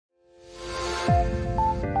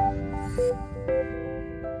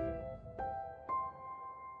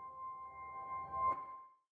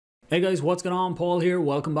Hey guys, what's going on? Paul here.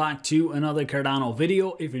 Welcome back to another Cardano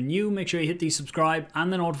video. If you're new, make sure you hit the subscribe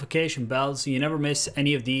and the notification bell so you never miss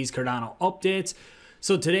any of these Cardano updates.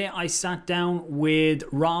 So today I sat down with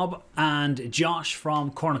Rob and Josh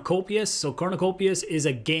from Cornucopias. So Cornucopias is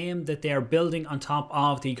a game that they are building on top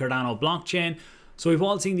of the Cardano blockchain. So we've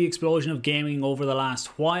all seen the explosion of gaming over the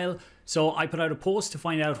last while. So I put out a post to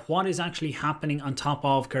find out what is actually happening on top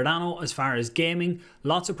of Cardano as far as gaming.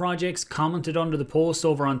 Lots of projects commented under the post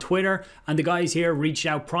over on Twitter, and the guys here reached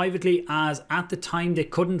out privately as at the time they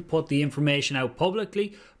couldn't put the information out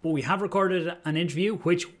publicly, but we have recorded an interview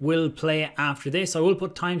which will play after this. I will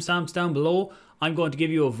put timestamps down below. I'm going to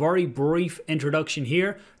give you a very brief introduction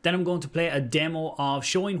here. Then I'm going to play a demo of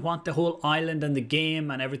showing what the whole island and the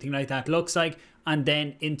game and everything like that looks like, and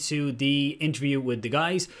then into the interview with the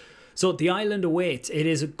guys. So the island awaits. It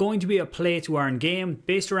is going to be a play to earn game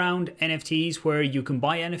based around NFTs, where you can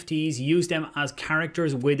buy NFTs, use them as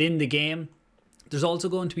characters within the game. There's also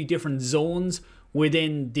going to be different zones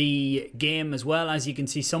within the game as well, as you can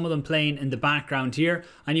see some of them playing in the background here,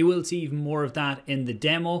 and you will see even more of that in the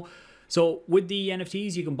demo. So with the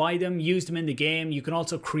NFTs, you can buy them, use them in the game. You can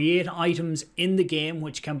also create items in the game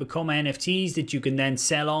which can become NFTs that you can then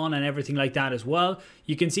sell on and everything like that as well.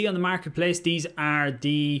 You can see on the marketplace, these are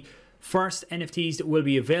the first NFTs that will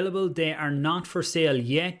be available. They are not for sale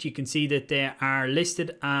yet. You can see that they are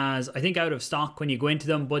listed as, I think, out of stock when you go into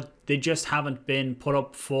them, but they just haven't been put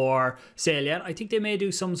up for sale yet. I think they may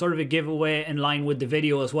do some sort of a giveaway in line with the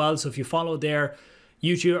video as well. So if you follow their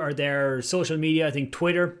YouTube or their social media, I think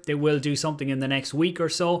Twitter, they will do something in the next week or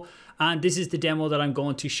so. And this is the demo that I'm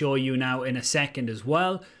going to show you now in a second as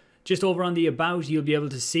well. Just over on the about, you'll be able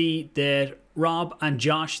to see that Rob and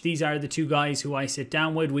Josh, these are the two guys who I sit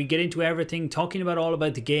down with. We get into everything, talking about all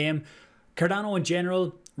about the game, Cardano in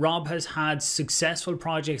general. Rob has had successful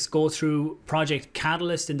projects go through Project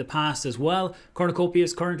Catalyst in the past as well.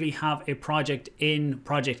 Cornucopias currently have a project in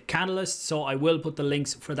Project Catalyst, so I will put the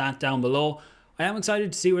links for that down below. I am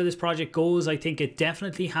excited to see where this project goes. I think it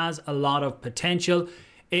definitely has a lot of potential.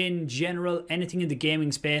 In general, anything in the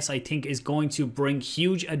gaming space, I think, is going to bring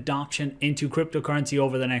huge adoption into cryptocurrency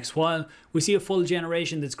over the next while. We see a full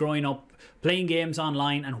generation that's growing up playing games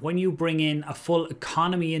online, and when you bring in a full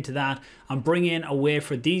economy into that and bring in a way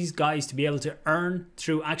for these guys to be able to earn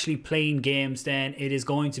through actually playing games, then it is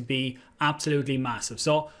going to be absolutely massive.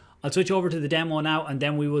 So I'll switch over to the demo now, and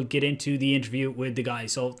then we will get into the interview with the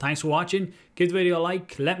guys. So thanks for watching. Give the video a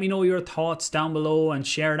like. Let me know your thoughts down below and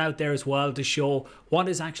share it out there as well to show what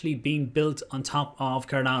is actually being built on top of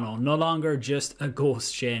Cardano. No longer just a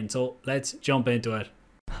ghost chain. So let's jump into it.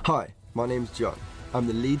 Hi, my name's John. I'm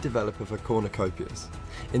the lead developer for Cornucopias.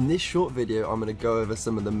 In this short video, I'm going to go over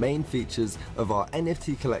some of the main features of our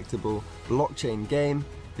NFT collectible blockchain game,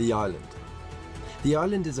 The Island. The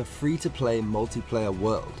Island is a free-to-play multiplayer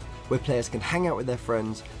world where players can hang out with their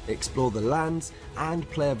friends, explore the lands, and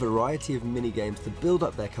play a variety of mini-games to build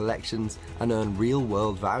up their collections and earn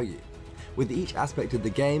real-world value, with each aspect of the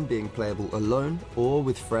game being playable alone or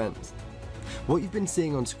with friends. What you've been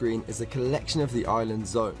seeing on screen is a collection of the island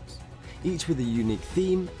zones, each with a unique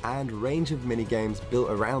theme and range of mini-games built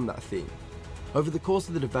around that theme. Over the course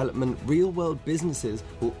of the development, real-world businesses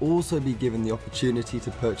will also be given the opportunity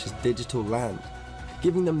to purchase digital land,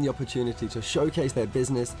 giving them the opportunity to showcase their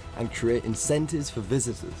business and create incentives for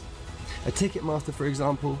visitors. A Ticketmaster, for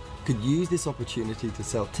example, could use this opportunity to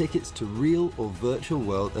sell tickets to real or virtual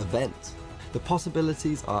world events. The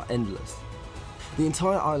possibilities are endless. The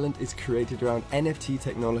entire island is created around NFT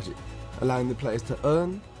technology, allowing the players to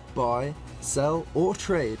earn, buy, sell, or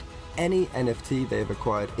trade any NFT they have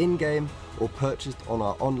acquired in-game or purchased on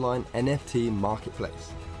our online NFT marketplace.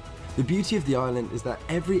 The beauty of the island is that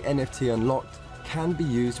every NFT unlocked can be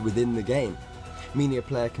used within the game, meaning a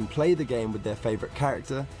player can play the game with their favorite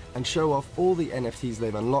character and show off all the NFTs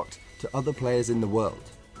they've unlocked to other players in the world.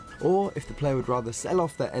 Or if the player would rather sell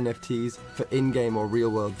off their NFTs for in-game or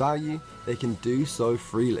real-world value, they can do so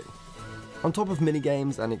freely. On top of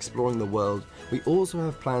minigames and exploring the world, we also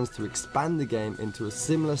have plans to expand the game into a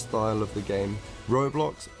similar style of the game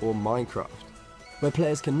Roblox or Minecraft, where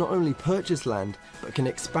players can not only purchase land, but can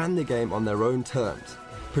expand the game on their own terms,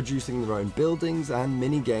 producing their own buildings and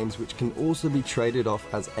mini-games which can also be traded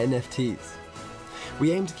off as NFTs.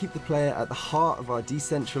 We aim to keep the player at the heart of our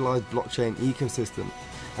decentralized blockchain ecosystem,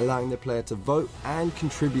 allowing the player to vote and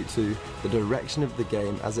contribute to the direction of the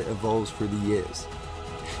game as it evolves through the years.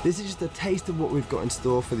 This is just a taste of what we've got in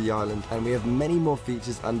store for the island, and we have many more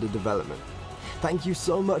features under development. Thank you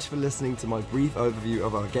so much for listening to my brief overview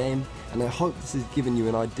of our game, and I hope this has given you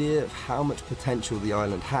an idea of how much potential the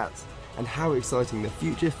island has, and how exciting the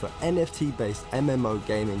future for NFT-based MMO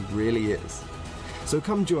gaming really is. So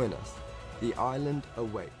come join us. The island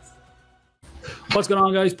awaits. What's going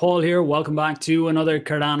on, guys? Paul here. Welcome back to another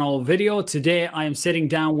Cardano video. Today I am sitting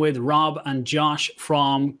down with Rob and Josh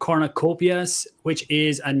from Cornucopias, which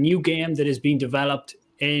is a new game that is being developed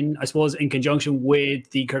in conjunction with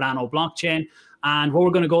the Cardano blockchain. And what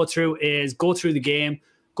we're going to go through is go through the game,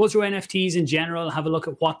 go through NFTs in general, have a look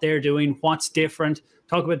at what they're doing, what's different,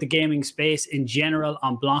 talk about the gaming space in general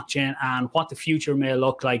on blockchain and what the future may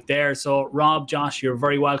look like there. So Rob, Josh, you're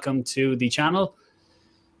very welcome to the channel.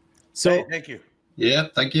 So hey, thank you. Yeah,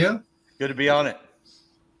 thank you. Good to be on it.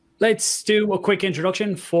 Let's do a quick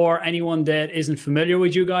introduction for anyone that isn't familiar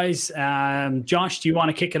with you guys. Josh, do you want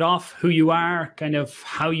to kick it off? Who you are, kind of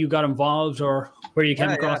how you got involved or where you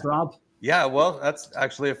came across Rob? Yeah, well, that's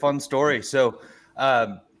actually a fun story. So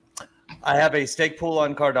I have a stake pool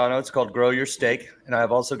on Cardano. It's called Grow Your Stake. And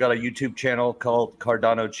I've also got a YouTube channel called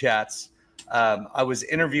Cardano Chats. I was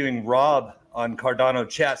interviewing Rob on Cardano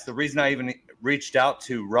Chats. The reason I even reached out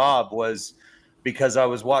to Rob was because I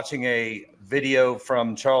was watching a video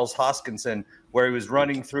from Charles Hoskinson where he was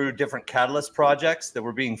running through different Catalyst projects that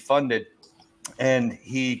were being funded. And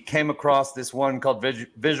he came across this one called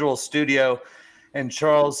Visual Studio. And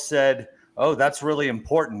Charles said, oh, that's really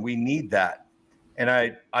important. We need that. And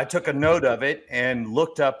I took a note of it and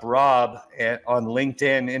looked up Rob on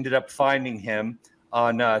LinkedIn, ended up finding him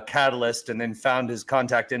on Catalyst, and then found his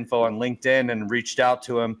contact info on LinkedIn and reached out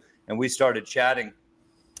to him. And we started chatting.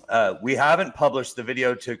 We haven't published the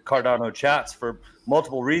video to Cardano Chats for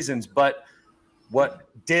multiple reasons, but what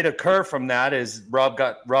did occur from that is Rob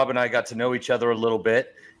and I got to know each other a little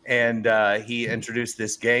bit, and he introduced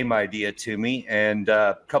this game idea to me. And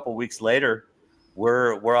a couple weeks later,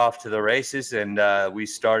 we're off to the races, and we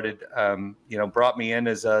started. Brought me in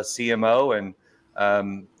as a CMO,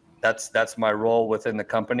 and that's my role within the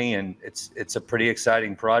company, and it's a pretty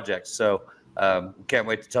exciting project. So. Can't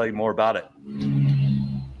wait to tell you more about it.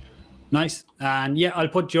 Nice. And yeah, I'll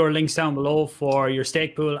put your links down below for your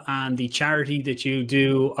stake pool and the charity that you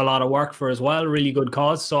do a lot of work for as well. Really good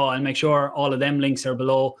cause. So I'll make sure all of them links are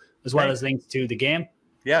below, as well as links to the game.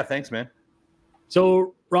 Yeah, thanks, man.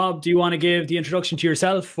 So Rob, do you want to give the introduction to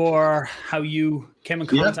yourself or how you came in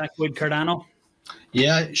contact with Cardano?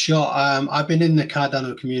 Yeah, sure. I've been in the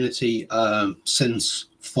Cardano community since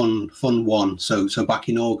Fund 1, so back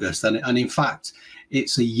in August, and in fact,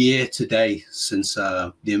 it's a year today since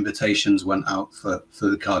the invitations went out for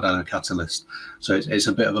the Cardano Catalyst. So it's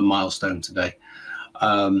a bit of a milestone today.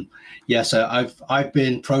 Yeah, so I've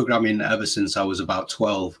been programming ever since I was about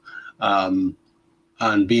 12, and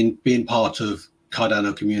being part of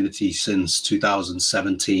Cardano community since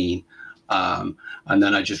 2017. And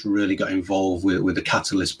then I just really got involved with the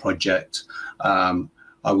Catalyst project.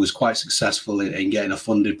 I was quite successful in getting a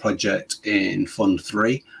funded project in Fund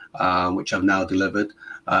 3, which I've now delivered.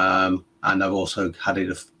 And I've also had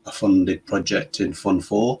a funded project in Fund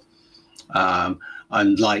 4.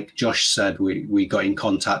 And like Josh said, we got in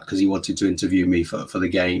contact because he wanted to interview me for the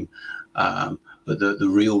game. But the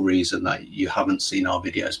real reason that you haven't seen our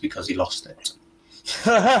video is because he lost it.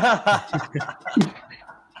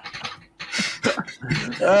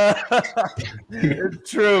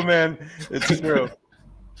 It's true, man. It's true.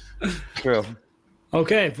 True.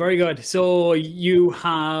 Okay, very good. So you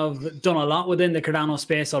have done a lot within the Cardano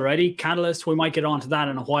space already. Catalyst, we might get onto that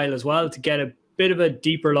in a while as well to get a bit of a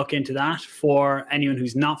deeper look into that for anyone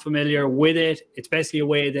who's not familiar with it. It's basically a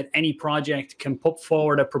way that any project can put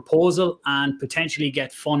forward a proposal and potentially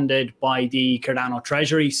get funded by the Cardano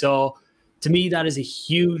treasury. So to me, that is a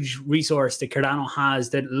huge resource that Cardano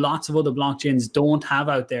has that lots of other blockchains don't have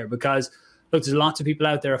out there, because look, there's lots of people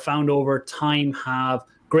out there found over time have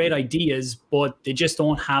great ideas, but they just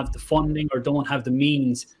don't have the funding or don't have the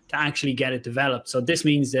means to actually get it developed. So this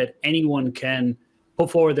means that anyone can put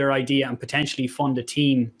forward their idea and potentially fund a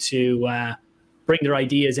team to bring their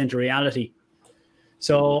ideas into reality.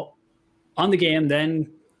 So on the game then,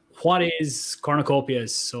 what is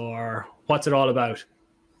Cornucopias, or what's it all about?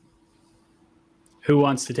 Who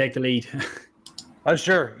wants to take the lead?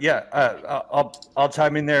 Sure. Yeah, I'll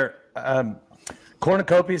chime in there.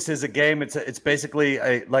 Cornucopias is a game. It's basically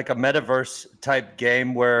like a metaverse type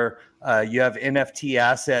game where you have NFT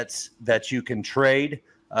assets that you can trade,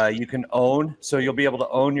 you can own. So you'll be able to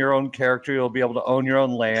own your own character. You'll be able to own your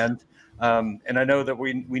own land. And I know that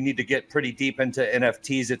we need to get pretty deep into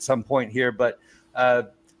NFTs at some point here, but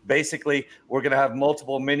basically we're going to have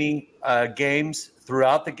multiple mini games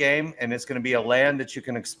throughout the game, and it's going to be a land that you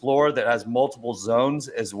can explore that has multiple zones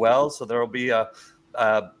as well. So there will be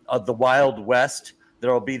the Wild West.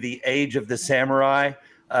 There will be the Age of the Samurai.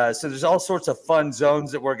 So there's all sorts of fun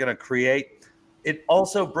zones that we're going to create. It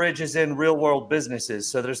also bridges in real world businesses.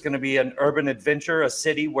 So there's going to be an urban adventure, a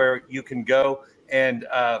city where you can go and,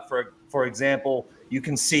 for example, you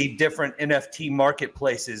can see different NFT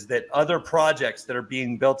marketplaces that other projects that are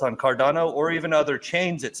being built on Cardano or even other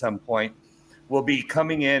chains at some point will be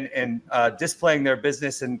coming in and displaying their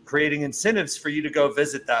business and creating incentives for you to go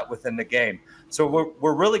visit that within the game. So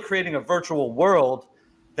we're really creating a virtual world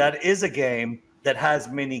that is a game that has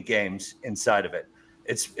mini games inside of it.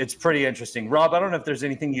 It's pretty interesting. Rob, I don't know if there's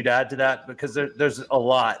anything you'd add to that, because there's a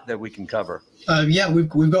lot that we can cover. Yeah, we've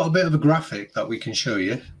got a bit of a graphic that we can show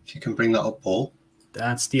you. If you can bring that up, Paul.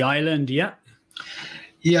 That's the island, yeah.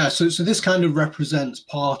 Yeah, so this kind of represents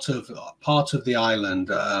part of the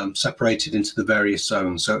island, separated into the various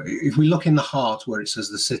zones. So if we look in the heart where it says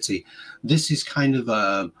the city, this is kind of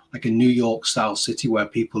like a New York style city where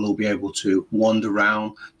people will be able to wander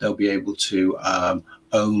around. They'll be able to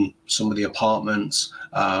own some of the apartments.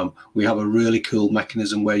 We have a really cool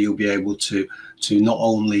mechanism where you'll be able to not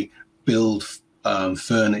only build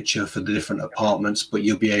furniture for the different apartments, but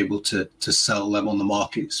you'll be able to sell them on the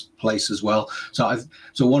marketplace as well. So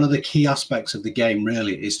one of the key aspects of the game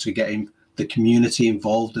really is to get the community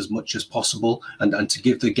involved as much as possible, and to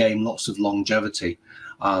give the game lots of longevity.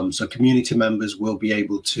 So community members will be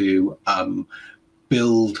able to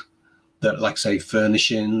build like say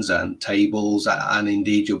furnishings and tables, and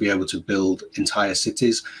indeed you'll be able to build entire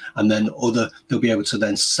cities, and then they'll be able to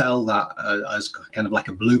then sell that as kind of like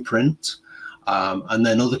a blueprint. And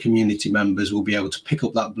then other community members will be able to pick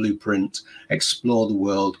up that blueprint, explore the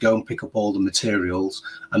world, go and pick up all the materials,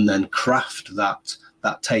 and then craft that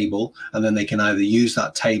table. And then they can either use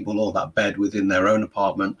that table or that bed within their own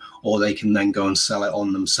apartment, or they can then go and sell it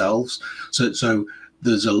on themselves. So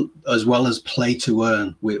there's as well as play to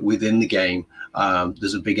earn within the game,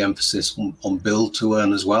 there's a big emphasis on build to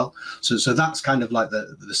earn as well. So that's kind of like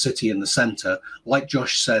the city in the center. Like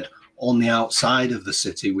Josh said, on the outside of the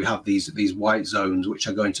city, we have these white zones, which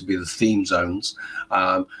are going to be the theme zones.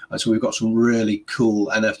 And so we've got some really cool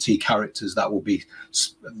NFT characters that will be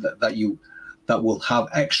that will have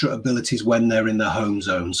extra abilities when they're in their home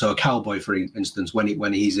zone. So a cowboy, for instance,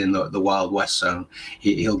 when he's in the Wild West zone,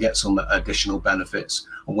 he'll get some additional benefits.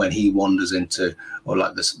 And when he wanders into, or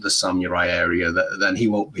like the samurai area, then he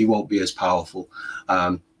won't be as powerful.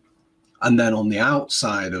 And then on the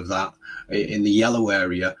outside of that, in the yellow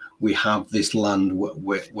area, we have this land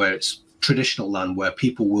where it's traditional land, where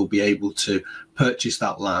people will be able to purchase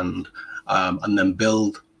that land and then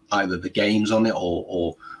build either the games on it,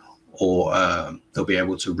 or they'll be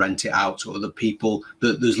able to rent it out to other people.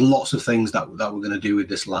 There's lots of things that we're going to do with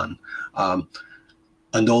this land.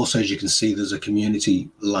 And also, as you can see, there's a community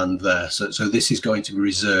land there. So this is going to be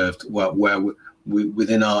reserved where we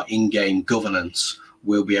within our in-game governance,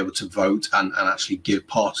 we'll be able to vote and actually give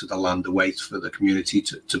part of the land away for the community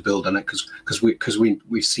to build on it, because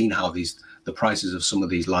we've seen how the prices of some of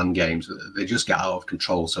these land games, they just get out of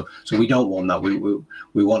control. So we don't want that.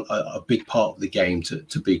 We want a big part of the game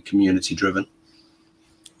to be community driven.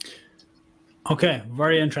 Okay,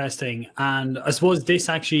 very interesting. And I suppose this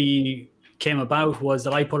actually came about was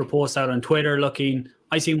that I put a post out on Twitter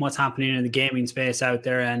I seen what's happening in the gaming space out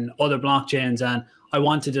there and other blockchains, and I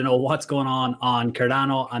wanted to know what's going on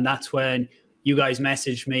Cardano, and that's when you guys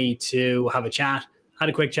messaged me to have a chat. Had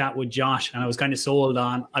a quick chat with Josh, and I was kind of sold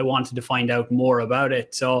on. I wanted to find out more about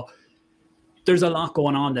it. So there's a lot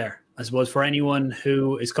going on there, I suppose, for anyone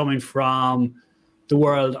who is coming from the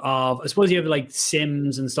world of, I suppose you have like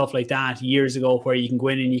Sims and stuff like that years ago, where you can go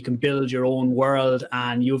in and you can build your own world,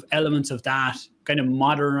 and you have elements of that kind of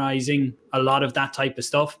modernizing a lot of that type of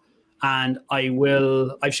stuff. And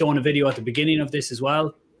I've shown a video at the beginning of this as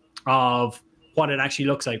well of what it actually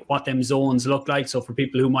looks like, what them zones look like. So for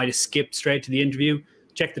people who might have skipped straight to the interview,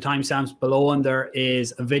 check the timestamps below, and there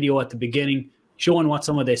is a video at the beginning showing what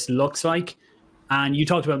some of this looks like. And you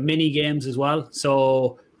talked about mini games as well.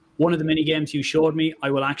 So one of the mini games you showed me, I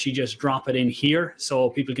will actually just drop it in here so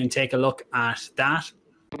people can take a look at that.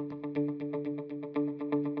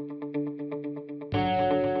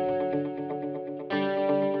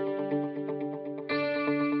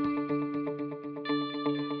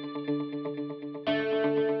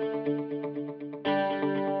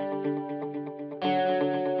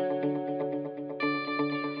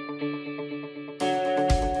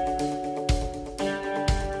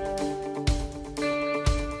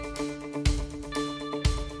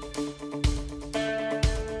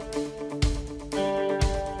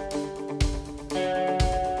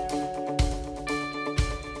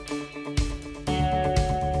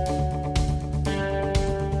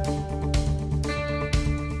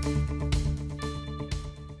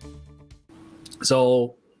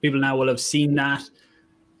 So people now will have seen that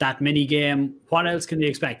mini game. What else can they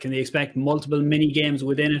expect? Can they expect multiple mini games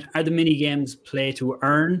within it? Are the mini games play to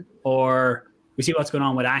earn, or we see what's going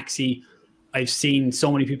on with Axie? I've seen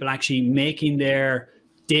so many people actually making their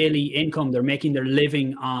daily income. They're making their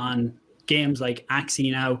living on games like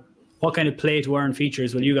Axie now. What kind of play to earn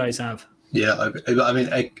features will you guys have? Yeah, I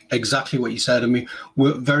mean, exactly what you said. I mean,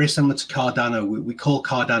 we're very similar to Cardano. We call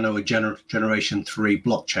Cardano a Generation 3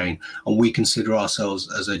 blockchain, and we consider ourselves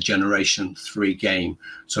as a Generation 3 game.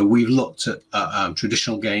 So we've looked at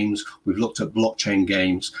traditional games, we've looked at blockchain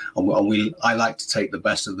games, and I like to take the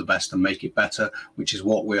best of the best and make it better, which is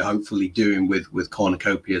what we're hopefully doing with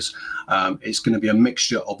Cornucopias. It's going to be a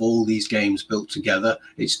mixture of all these games built together.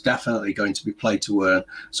 It's definitely going to be play to earn.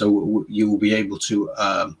 So you will be able to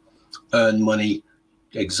earn money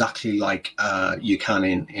exactly like you can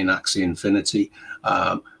in Axie Infinity.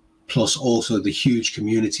 Plus also the huge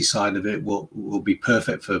community side of it will be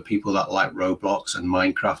perfect for people that like Roblox and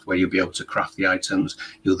Minecraft, where you'll be able to craft the items.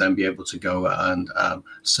 You'll then be able to go and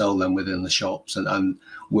sell them within the shops, and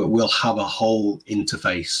we'll have a whole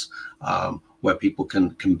interface where people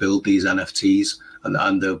can build these NFTs,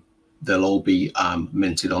 and they'll all be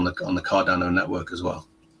minted on the Cardano network as well.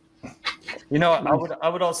 You know, I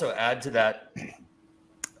would also add to that.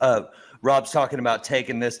 Rob's talking about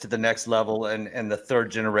taking this to the next level and the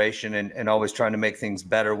third generation and always trying to make things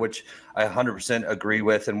better, which I 100% agree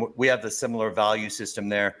with. And we have the similar value system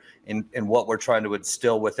there in what we're trying to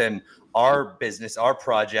instill within our business, our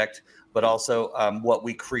project, but also what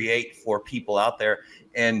we create for people out there.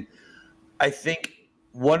 And I think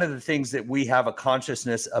one of the things that we have a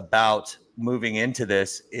consciousness about moving into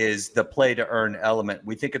this is the play to earn element.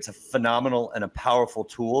 We think it's a phenomenal and a powerful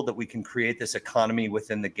tool that we can create this economy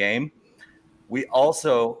within the game. We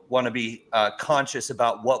also want to be conscious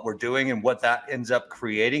about what we're doing and what that ends up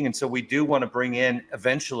creating. And so we do want to bring in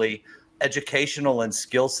eventually educational and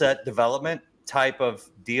skill set development type of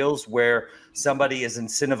deals where somebody is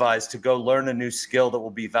incentivized to go learn a new skill that will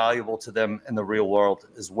be valuable to them in the real world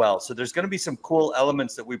as well. So there's going to be some cool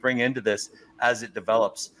elements that we bring into this as it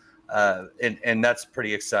develops. And that's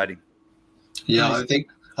pretty exciting. Yeah, I think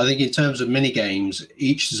in terms of mini games,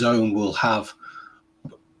 each zone will have.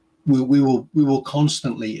 We will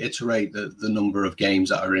constantly iterate the number of games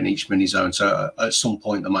that are in each mini zone. So at some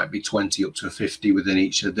point there might be 20 up to 50 within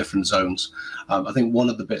each of the different zones. I think one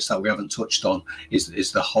of the bits that we haven't touched on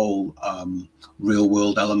is the whole real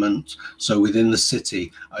world element. So within the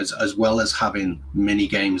city, as well as having mini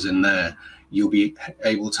games in there, you'll be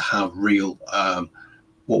able to have real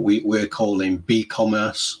what we're calling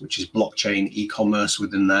B-commerce, which is blockchain e-commerce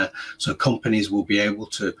within there. So companies will be able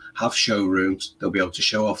to have showrooms. They'll be able to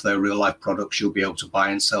show off their real life products. You'll be able to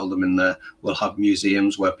buy and sell them in there. We'll have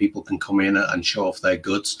museums where people can come in and show off their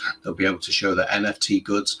goods. They'll be able to show their NFT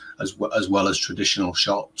goods as well as traditional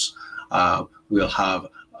shops. We'll have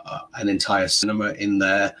an entire cinema in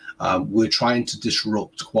there. We're trying to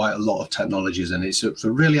disrupt quite a lot of technologies, and it's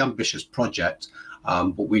a really ambitious project,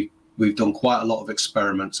 but we've done quite a lot of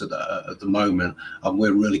experiments at the moment, and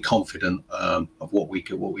we're really confident of what we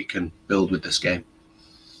can build with this game.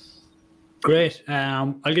 Great.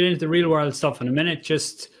 I'll get into the real world stuff in a minute,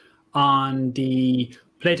 just on the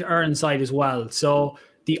play to earn side as well. So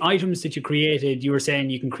the items that you created, you were saying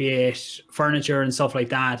you can create furniture and stuff like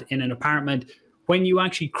that in an apartment. When you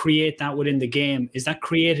actually create that within the game, is that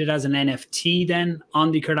created as an NFT then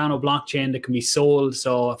on the Cardano blockchain that can be sold?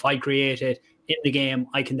 So if I create it in the game,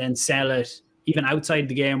 I can then sell it even outside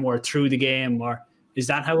the game or through the game, or is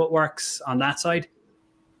that how it works on that side?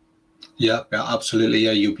 Yeah, absolutely.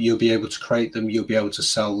 Yeah, you'll be able to create them. You'll be able to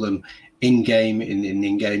sell them in-game in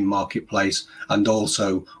in-game marketplace, and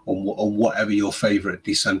also on whatever your favorite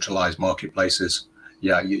decentralized marketplace is.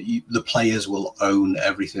 Yeah, the players will own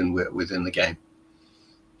everything within the game.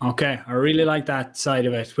 Okay, I really like that side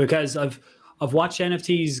of it, because I've watched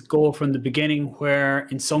NFTs go from the beginning where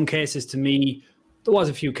in some cases to me, there was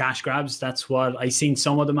a few cash grabs. That's what I seen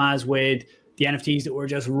some of them as, with the NFTs that were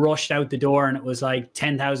just rushed out the door, and it was like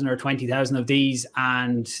 10,000 or 20,000 of these,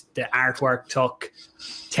 and the artwork took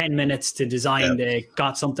 10 minutes to design. Yeah. They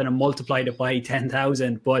got something and multiplied it by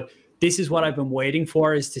 10,000. But this is what I've been waiting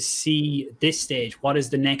for, is to see this stage. What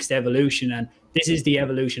is the next evolution? And this is the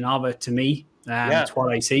evolution of it to me. That's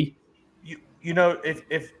what I see. You know, if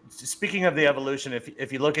speaking of the evolution,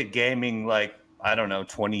 if you look at gaming, like, I don't know,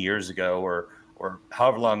 20 years ago or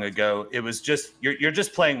however long ago, it was just you're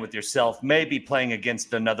just playing with yourself, maybe playing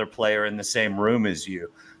against another player in the same room as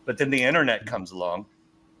you. But then the internet comes along,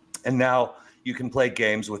 and now you can play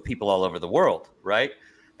games with people all over the world, right?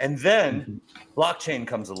 And then blockchain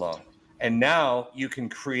comes along, and now you can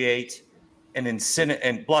create and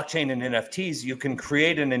blockchain and NFTs, you can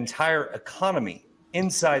create an entire economy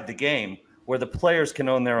inside the game where the players can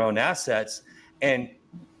own their own assets. And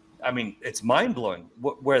I mean, it's mind blowing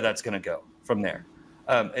where that's going to go from there.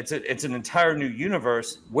 It's an entire new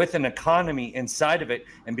universe with an economy inside of it.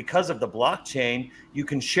 And because of the blockchain, you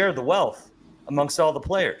can share the wealth amongst all the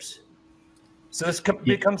players. So this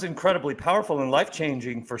becomes incredibly powerful and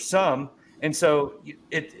life-changing for some. And so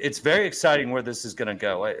it's very exciting where this is going to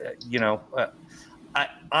go.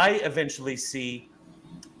 I eventually see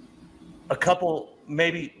a couple,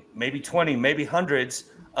 maybe 20, maybe hundreds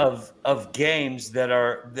of games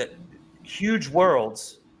that huge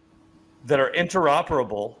worlds that are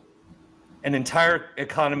interoperable and entire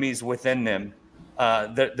economies within them.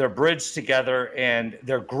 They're bridged together and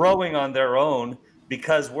they're growing on their own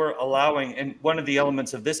because we're allowing, and one of the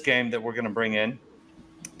elements of this game that we're going to bring in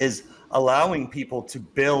is allowing people to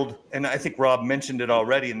build, and I think Rob mentioned it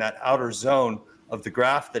already in that outer zone of the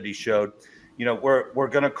graph that he showed. We're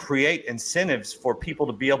going to create incentives for people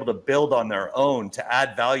to be able to build on their own, to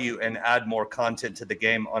add value and add more content to the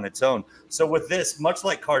game on its own. So with this, much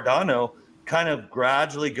like Cardano kind of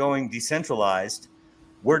gradually going decentralized,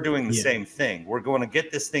 we're doing the same thing. We're going to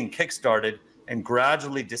get this thing kickstarted and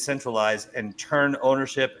gradually decentralize and turn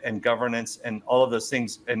ownership and governance and all of those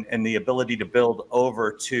things and the ability to build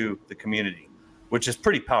over to the community, which is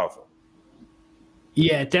pretty powerful.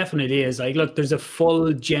 Yeah, it definitely is. Like, look, there's a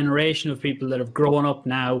full generation of people that have grown up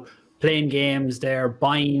now playing games. They're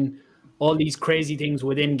buying all these crazy things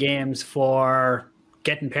within games for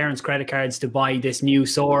getting parents' credit cards to buy this new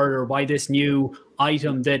sword or buy this new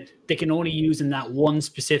item that they can only use in that one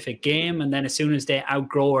specific game. And then as soon as they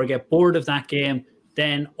outgrow or get bored of that game,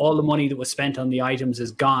 then all the money that was spent on the items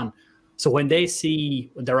is gone. So when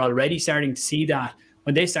they're already starting to see that,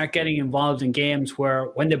 when they start getting involved in games where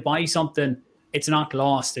when they buy something, it's not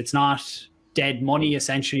lost. It's not dead money,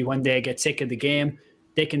 essentially. When they get sick of the game,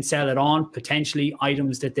 they can sell it on. Potentially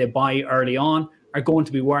items that they buy early on are going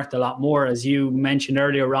to be worth a lot more. As you mentioned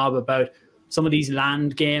earlier, Rob, about some of these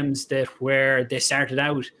land games where they started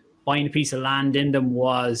out buying a piece of land in them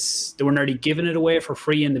they were nearly giving it away for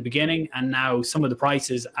free in the beginning. And now some of the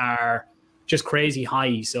prices are just crazy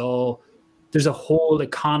high. So there's a whole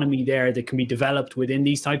economy there that can be developed within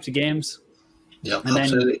these types of games. Yeah,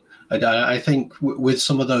 absolutely. I think with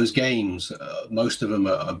some of those games, most of them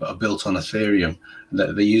are built on Ethereum.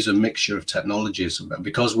 They use a mixture of technologies.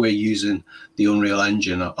 Because we're using the Unreal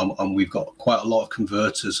Engine, and we've got quite a lot of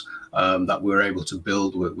converters that we're able to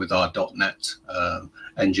build with our .NET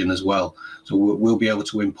engine as well. So we'll be able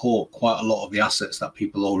to import quite a lot of the assets that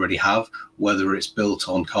people already have, whether it's built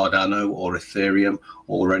on Cardano or Ethereum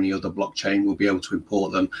or any other blockchain. We'll be able to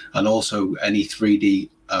import them, and also any 3D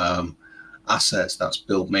assets that's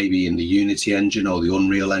built maybe in the Unity engine or the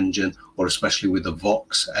Unreal engine, or especially with the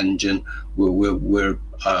Vox engine. We're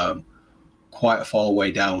quite a far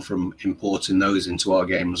way down from importing those into our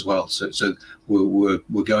game as well. So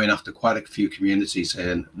we're going after quite a few communities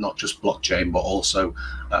here, not just blockchain, but also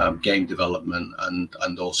game development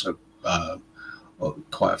and also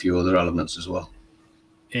quite a few other elements as well.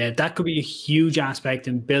 Yeah, that could be a huge aspect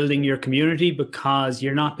in building your community, because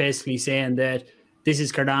you're not basically saying that this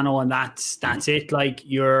is Cardano and that's it. Like,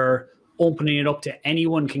 you're opening it up to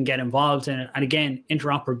anyone can get involved in it. And again,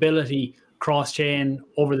 interoperability, cross-chain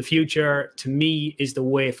over the future, to me, is the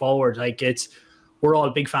way forward. Like, we're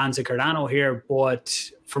all big fans of Cardano here, but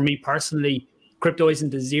for me personally, crypto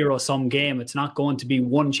isn't a zero-sum game. It's not going to be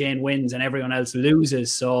one chain wins and everyone else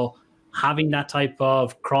loses. So having that type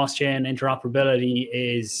of cross-chain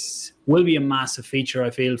interoperability will be a massive feature,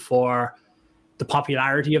 I feel, for the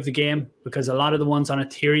popularity of the game, because a lot of the ones on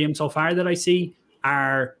Ethereum so far that I see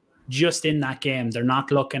are just in that game. They're not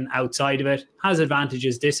looking outside of it. Has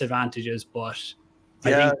advantages, disadvantages, but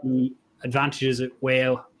I think the advantages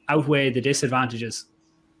outweigh the disadvantages.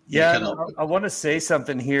 Yeah, I want to say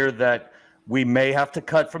something here that we may have to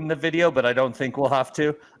cut from the video, but I don't think we'll have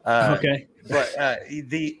to. Okay. But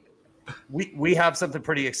we have something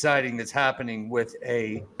pretty exciting that's happening with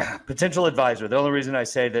a potential advisor. The only reason I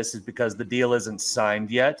say this is because the deal isn't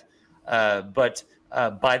signed yet. But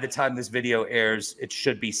by the time this video airs, it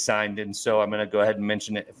should be signed. And so I'm going to go ahead and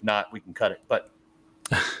mention it. If not, we can cut it. But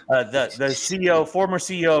the CEO, former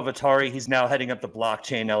CEO of Atari, he's now heading up the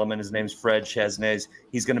blockchain element. His name's Fred Chesnez.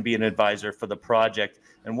 He's going to be an advisor for the project.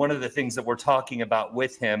 And one of the things that we're talking about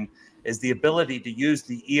with him is the ability to use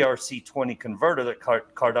the ERC20 converter that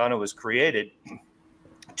Cardano has created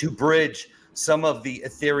to bridge some of the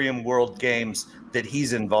Ethereum world games that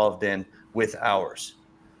he's involved in with ours.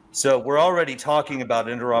 So we're already talking about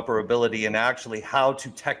interoperability and actually how to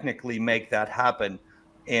technically make that happen.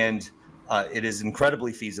 And It is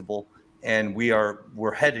incredibly feasible, and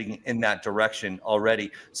we're heading in that direction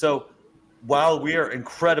already. So while we are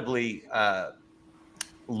incredibly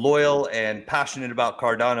loyal and passionate about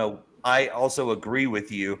Cardano, I also agree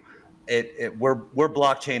with you. We're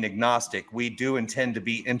blockchain agnostic. We do intend to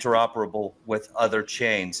be interoperable with other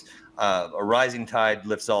chains. A rising tide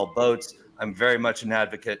lifts all boats. I'm very much an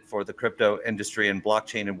advocate for the crypto industry and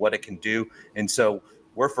blockchain and what it can do. And so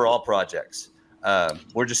we're for all projects.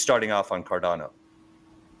 We're just starting off on Cardano.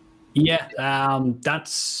 Yeah,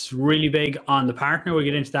 that's really big on the partner. We'll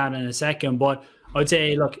get into that in a second. But I would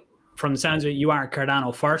say, look, from the sounds of it, you are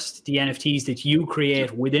Cardano first. The NFTs that you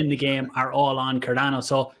create within the game are all on Cardano.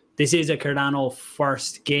 So this is a Cardano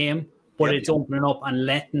first game, but it's opening up and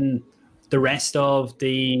letting the rest of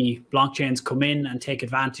the blockchains come in and take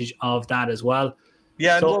advantage of that as well.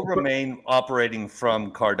 Yeah, and we'll remain operating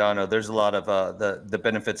from Cardano. There's a lot of the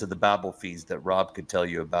benefits of the Babel fees that Rob could tell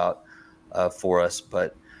you about for us.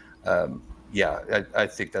 But yeah, I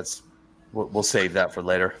think we'll save that for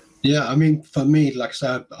later. Yeah, I mean, for me, like I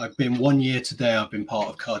said, I've been 1 year today. I've been part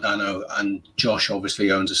of Cardano, and Josh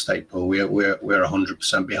obviously owns a stake pool. We're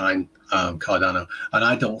 100% behind Cardano, and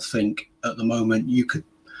I don't think at the moment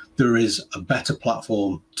there is a better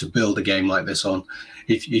platform to build a game like this on.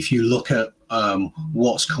 If you look at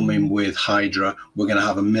what's coming with Hydra, we're going to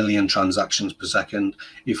have 1 million transactions per second.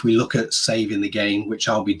 If we look at saving the game, which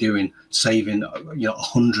I'll be doing, saving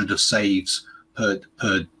 100 of saves per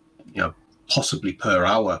possibly per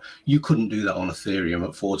hour, you couldn't do that on Ethereum at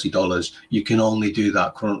 $40. You can only do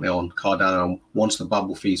that currently on Cardano once the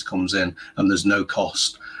Babel fees comes in, and there's no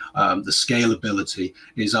cost. The scalability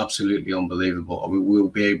is absolutely unbelievable. I mean, we'll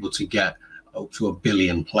be able to get up to 1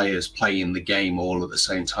 billion players playing the game all at the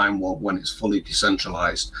same time when it's fully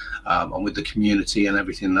decentralized, and with the community and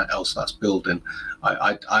everything else that's building.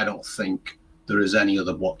 I don't think there is any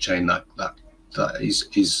other blockchain that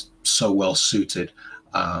is so well suited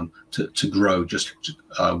to grow just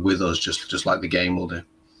with us, just like the game will do.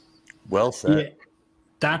 Well said.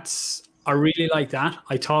 Yeah, I really like that.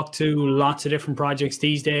 I talk to lots of different projects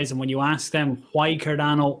these days, and when you ask them why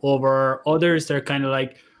Cardano over others, they're kind of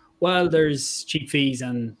like, well, there's cheap fees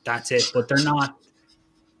and that's it. But they're not.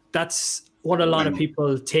 That's what a lot of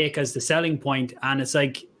people take as the selling point. And it's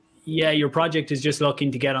like, yeah, your project is just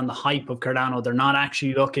looking to get on the hype of Cardano. They're not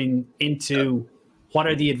actually looking into what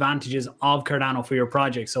are the advantages of Cardano for your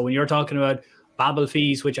project. So when you're talking about Babel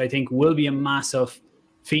fees, which I think will be a massive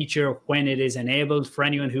feature when it is enabled, for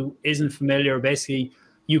anyone who isn't familiar, basically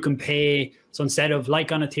you can pay. So instead of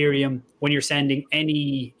like on Ethereum, when you're sending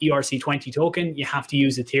any ERC20 token, you have to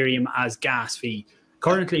use Ethereum as gas fee.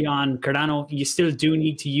 Currently on Cardano, you still do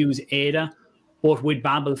need to use ADA, but with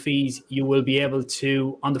Babel fees, you will be able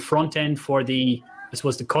to, on the front end for the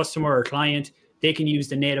customer or client, they can use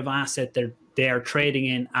the native asset they are trading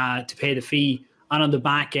in to pay the fee. And on the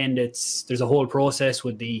back end, there's a whole process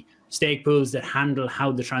with the stake pools that handle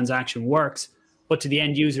how the transaction works. But to the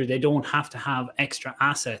end user, they don't have to have extra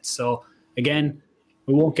assets. So again,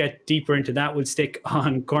 we won't get deeper into that. We'll stick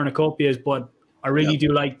on cornucopias, but I really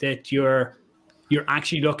do like that you're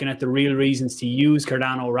actually looking at the real reasons to use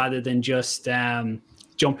Cardano rather than just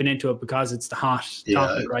jumping into it because it's the hot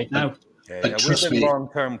topic right now. Yeah, we've been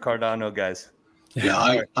long-term Cardano guys.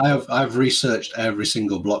 Yeah, I've researched every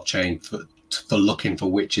single blockchain for looking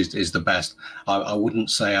for which is the best. I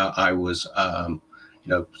wouldn't say I was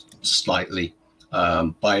slightly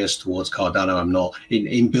biased towards Cardano. I'm not.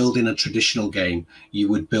 In building a traditional game, you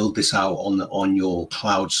would build this out on your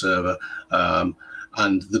cloud server,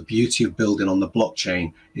 and the beauty of building on the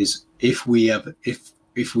blockchain is if we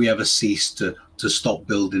ever cease to stop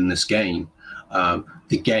building this game,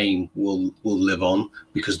 the game will live on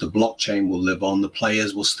because the blockchain will live on. The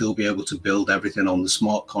players will still be able to build everything on the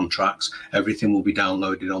smart contracts. Everything will be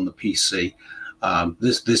downloaded on the PC.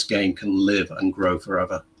 This game can live and grow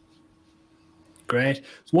forever. Great.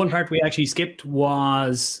 So one part we actually skipped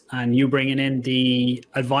was, and you bringing in the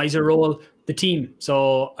advisor role, the team.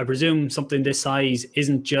 So I presume something this size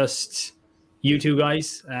isn't just you two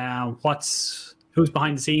guys. Who's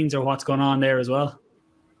behind the scenes or what's going on there as well?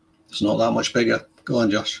 It's not that much bigger. Go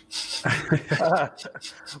on, Josh.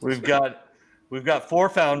 We've got 4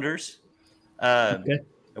 founders. Okay.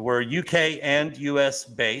 We're UK and US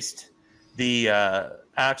based. The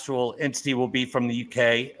actual entity will be from the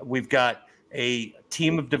UK. We've got a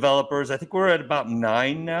team of developers. I think we're at about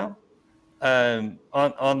 9 now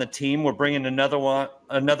on the team. We're bringing another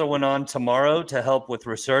one on tomorrow to help with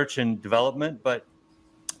research and development. But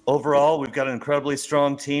overall, we've got an incredibly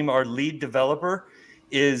strong team. Our lead developer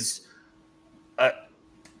is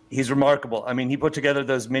he's remarkable. I mean, he put together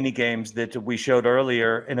those mini games that we showed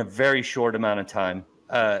earlier in a very short amount of time.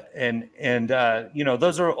 You know,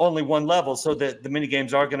 those are only one level, so that the mini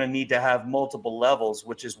games are going to need to have multiple levels,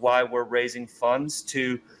 which is why we're raising funds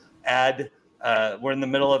to add. We're in the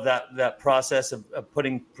middle of that process of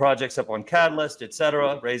putting projects up on Catalyst,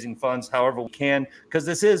 etc., raising funds however we can, because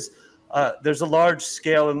this is there's a large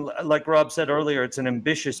scale, and like Rob said earlier, it's an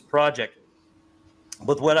ambitious project.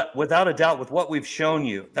 But without a doubt, with what we've shown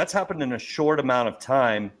you, that's happened in a short amount of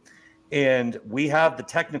time, and we have the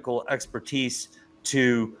technical expertise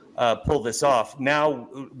to pull this off. Now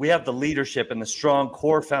we have the leadership and the strong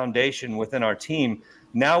core foundation within our team.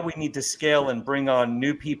 Now we need to scale and bring on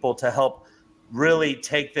new people to help really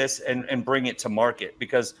take this and bring it to market,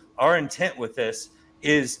 because our intent with this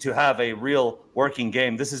is to have a real working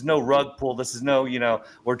game. This is no rug pull. This is no, you know,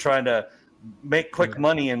 we're trying to make quick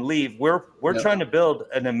money and leave. We're trying to build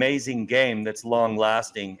an amazing game that's long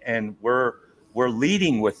lasting, and we're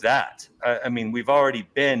leading with that. I mean, we've already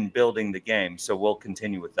been building the game, so we'll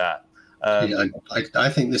continue with that. I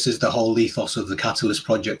think this is the whole ethos of the Catalyst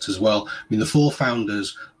project as well. I mean, the 4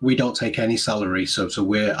 founders, we don't take any salary, so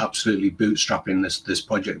we're absolutely bootstrapping this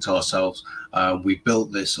project ourselves. We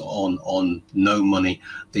built this on no money.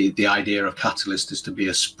 The idea of Catalyst is to be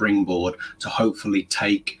a springboard to hopefully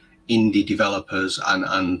take indie developers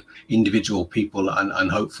and individual people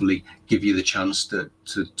and hopefully give you the chance to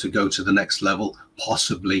go to the next level,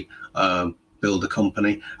 possibly build a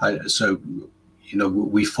company. So, you know,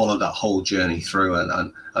 we follow that whole journey through,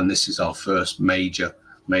 and this is our first major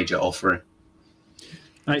offering.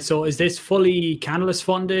 All right, so is this fully Catalyst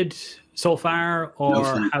funded so far,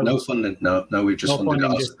 or no funding? No, we've just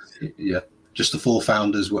funded it. Yeah, just the 4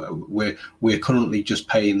 founders. We're currently just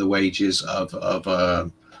paying the wages of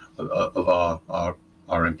our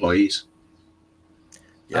employees.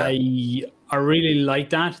 Yeah. I really like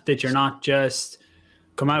that you're not just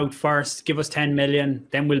come out first, give us 10 million,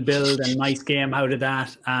 then we'll build a nice game out of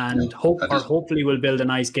that, and hopefully we'll build a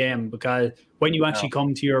nice game, because when you actually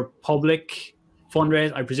come to your public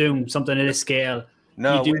fundraise, I presume something of this scale,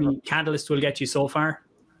 Catalyst will get you so far.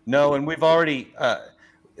 No, and we've already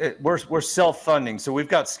we're self-funding, so we've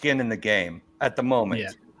got skin in the game at the moment.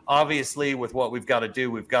 Yeah. Obviously, with what we've got to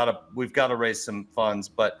do, we've got to raise some funds.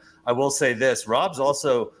 But I will say this: Rob's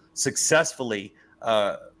also successfully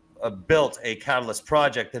built a Catalyst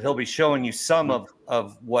project that he'll be showing you some of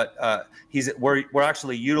what we're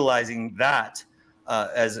actually utilizing that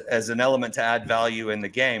as an element to add value in the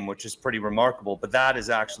game, which is pretty remarkable. But that is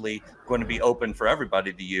actually going to be open for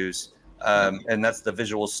everybody to use, and that's the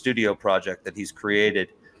Visual Studio project that he's created.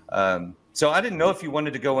 So I didn't know if you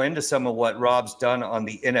wanted to go into some of what Rob's done on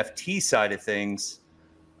the NFT side of things.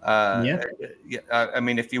 I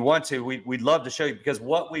mean, if you want to, we'd love to show you, because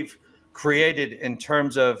what we've created in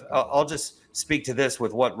terms of, I'll just speak to this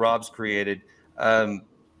with what Rob's created.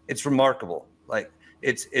 It's remarkable. Like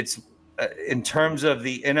it's in terms of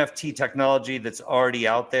the NFT technology that's already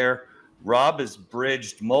out there, Rob has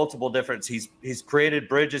bridged multiple different, he's created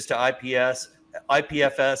bridges to IPFS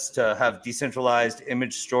to have decentralized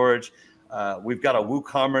image storage. We've got a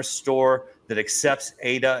WooCommerce store that accepts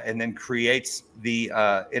ADA and then creates the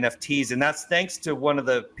NFTs, and that's thanks to one of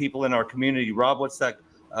the people in our community. Rob, what's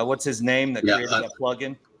his name that created that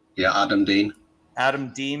plugin? Yeah, Adam Dean.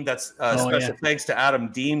 Adam Dean. That's special thanks to Adam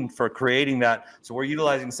Dean for creating that. So we're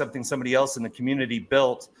utilizing something somebody else in the community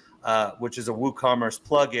built, which is a WooCommerce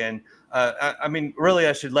plugin. I mean, really,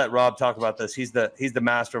 I should let Rob talk about this. He's the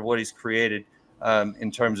master of what he's created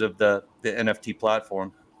in terms of the NFT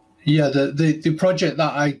platform. Yeah, the project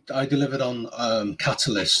that I delivered on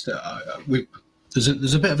Catalyst,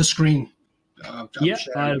 there's a bit of a screen. I'm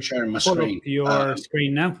sharing my screen. Your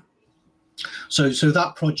screen now. So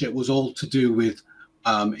that project was all to do with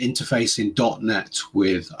interfacing .NET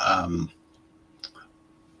with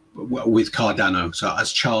Cardano. So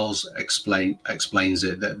as Charles explains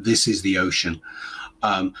it, that this is the ocean.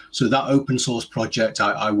 So that open source project,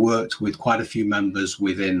 I worked with quite a few members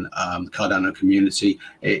within the Cardano community.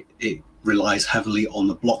 It relies heavily on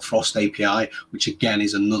the Blockfrost API, which again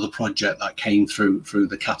is another project that came through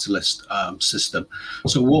the Catalyst system.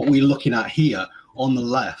 So what we're looking at here on the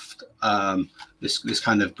left, this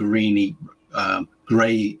kind of greeny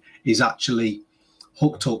gray is actually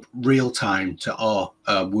hooked up real time to our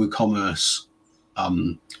WooCommerce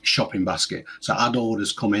shopping basket. So as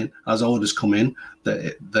orders come in,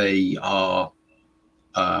 they are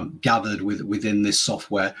gathered within this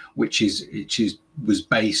software, which was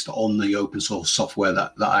based on the open source software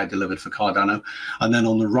that I delivered for Cardano. And then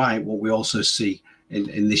on the right, what we also see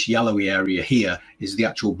in this yellowy area here is the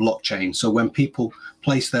actual blockchain. So when people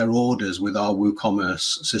place their orders with our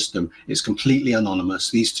WooCommerce system. It's completely anonymous.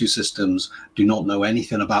 These two systems do not know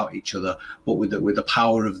anything about each other, but with the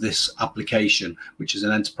power of this application, which is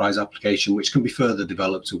an enterprise application, which can be further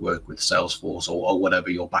developed to work with Salesforce or whatever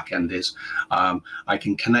your backend is, I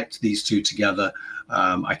can connect these two together.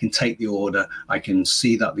 I can take the order. I can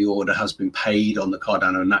see that the order has been paid on the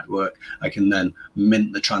Cardano network. I can then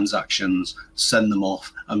mint the transactions, send them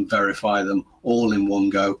off, and verify them all in one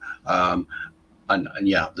go. And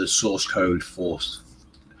yeah, the source code for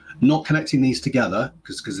not connecting these together,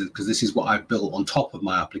 because this is what I've built on top of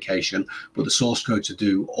my application, but the source code to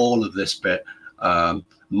do all of this bit,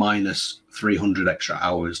 minus 300 extra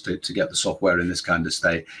hours to get the software in this kind of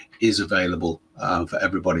state, is available for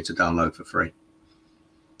everybody to download for free.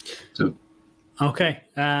 So, okay,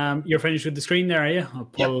 you're finished with the screen there, are you? I'll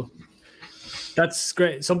pull. Yep. That's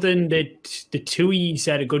great. Something that the TUI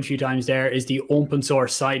said a good few times there is the open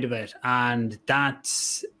source side of it, and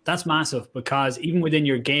that's massive, because even within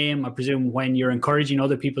your game, I presume when you're encouraging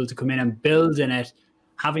other people to come in and build in it,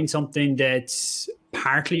 having something that's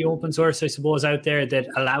partly open source, I suppose, out there that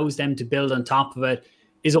allows them to build on top of it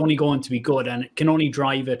is only going to be good, and it can only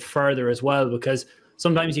drive it further as well, because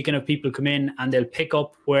sometimes you can have people come in and they'll pick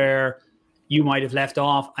up where you might have left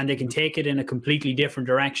off, and they can take it in a completely different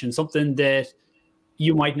direction, something that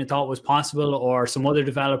you mightn't have thought was possible, or some other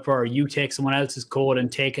developer, or you take someone else's code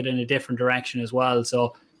and take it in a different direction as well.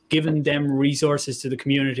 So giving them resources to the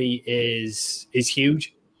community is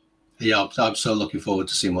huge. Yeah, I'm so looking forward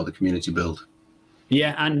to seeing what the community build.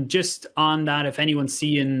 Yeah, and just on that, if anyone's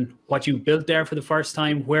seeing what you built there for the first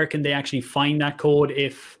time, where can they actually find that code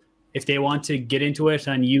if they want to get into it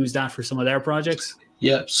and use that for some of their projects?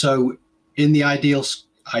 Yeah, so in the idea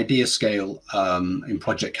scale in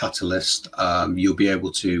Project Catalyst, you'll be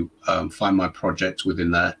able to find my project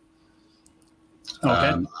within there.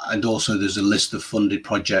 Okay. And also there's a list of funded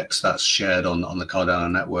projects that's shared on the Cardano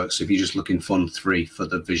network. So if you just look in Fund 3 for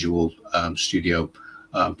the Visual Studio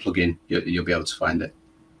plugin, you'll be able to find it.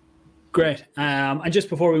 Great. And just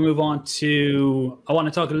before we move on I want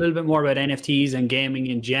to talk a little bit more about NFTs and gaming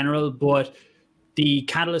in general, but the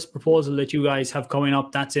Catalyst proposal that you guys have coming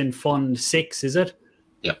up, that's in Fund 6, is it?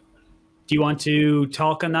 Yeah. Do you want to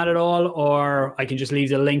talk on that at all, or I can just leave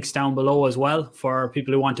the links down below as well for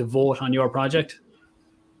people who want to vote on your project?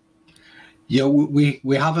 Yeah, we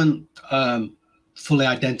haven't fully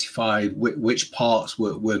identified which parts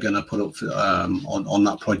we're going to put up on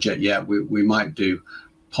that project yet. We might do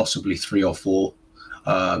possibly 3 or 4.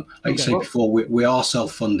 Like I said before, we are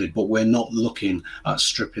self-funded, but we're not looking at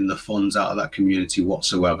stripping the funds out of that community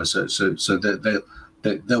whatsoever. So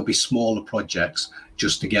there'll be smaller projects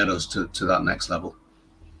just to get us to that next level.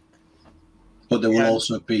 But there will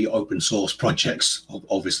also be open source projects,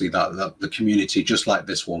 obviously, that the community, just like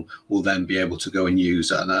this one, will then be able to go and use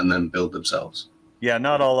and then build themselves. Yeah,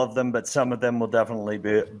 not all of them, but some of them will definitely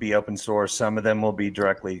be open source. Some of them will be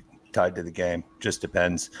directly tied to the game. Just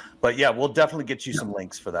depends. But yeah, we'll definitely get you some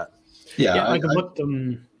links for that. Yeah, I can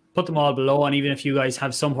put them all below, and even if you guys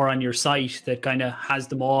have somewhere on your site that kind of has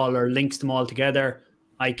them all or links them all together,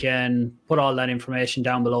 I can put all that information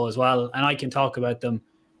down below as well, and I can talk about them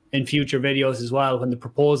in future videos as well when the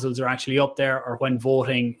proposals are actually up there or when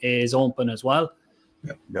voting is open as well.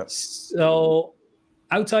 Yep. So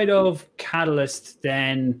outside of Catalyst,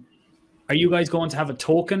 then, are you guys going to have a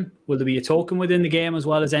token? Will there be a token within the game as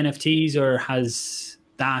well as NFTs, or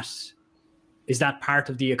is that part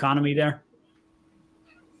of the economy there?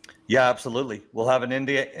 Yeah, absolutely. We'll have an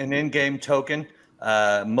in-game token,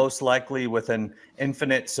 most likely with an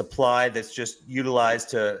infinite supply that's just utilized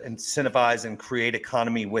to incentivize and create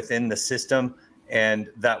economy within the system, and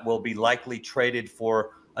that will be likely traded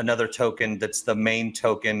for another token that's the main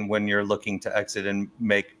token when you're looking to exit and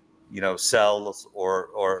make, sells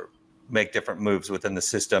or make different moves within the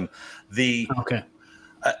system.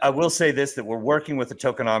 I will say this, that we're working with a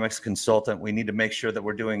tokenomics consultant. We need to make sure that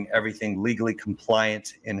we're doing everything legally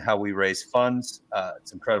compliant in how we raise funds.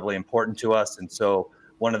 It's incredibly important to us. And so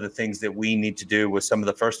one of the things that we need to do with some of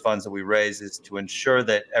the first funds that we raise is to ensure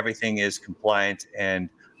that everything is compliant and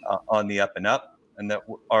on the up and up. And that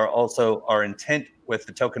our intent with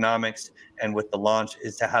the tokenomics and with the launch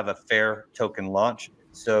is to have a fair token launch.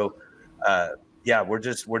 So yeah,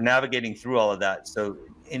 we're navigating through all of that. So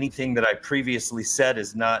anything that I previously said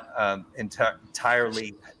is not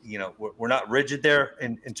entirely, we're not rigid there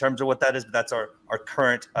in terms of what that is, but that's our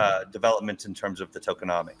current development in terms of the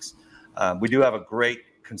tokenomics. We do have a great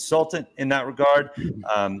consultant in that regard.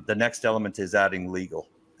 The next element is adding legal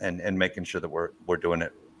and making sure that we're doing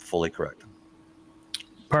it fully correct.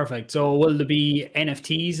 Perfect. So will there be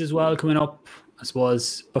NFTs as well coming up I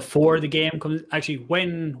suppose before the game comes. Actually,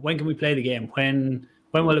 when can we play the game? When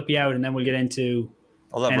will it be out? And then we'll get into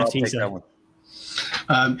I'll let Rob NFTs. take that one.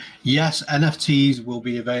 Yes, NFTs will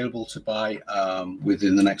be available to buy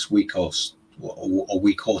within the next week or a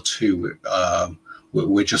week or two.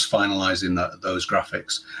 We're just finalizing those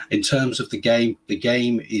graphics. In terms of the game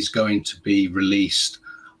is going to be released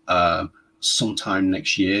sometime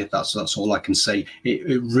next year. That's all I can say.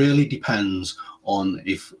 It really depends on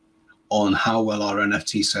how well our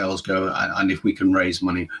NFT sales go and if we can raise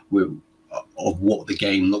money of what the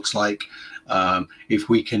game looks like. If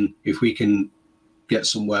we can get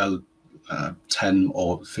somewhere 10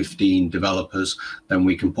 or 15 developers, then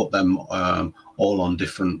we can put them all on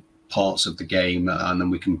different parts of the game, and then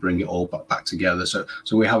we can bring it all back together. So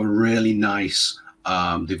we have a really nice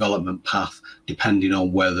development path, depending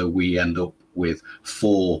on whether we end up with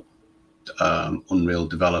 4 Unreal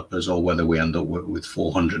developers or whether we end up with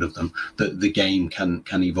 400 of them. The game can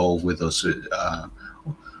evolve with us.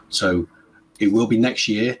 So it will be next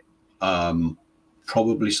year.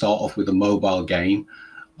 Probably start off with a mobile game,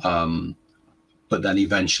 but then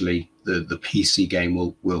eventually the PC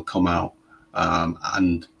game will come out,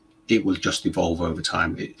 and it will just evolve over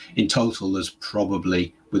time. In total, there's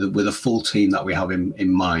probably, with a full team that we have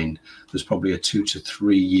in mind, there's probably a 2 to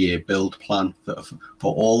 3 year build plan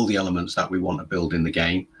for all the elements that we want to build in the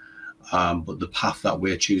game. But the path that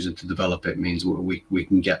we're choosing to develop it means we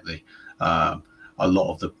can get a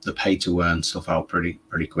lot of the pay to earn stuff out pretty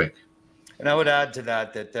quick. And I would add to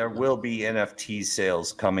that there will be NFT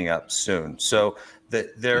sales coming up soon. So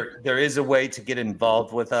there is a way to get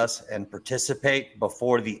involved with us and participate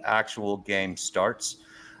before the actual game starts,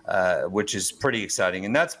 which is pretty exciting.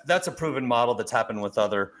 And that's a proven model that's happened with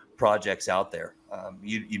other projects out there.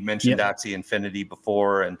 You mentioned Axie Infinity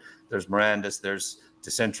before, and there's Mirandus, there's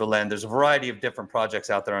Decentraland. There's a variety of different projects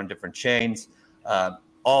out there on different chains,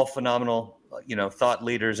 all phenomenal, thought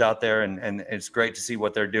leaders out there, and it's great to see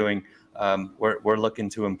what they're doing. We're looking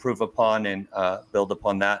to improve upon and build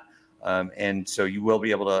upon that. And so you will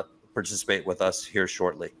be able to participate with us here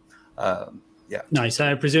shortly. Yeah. Nice.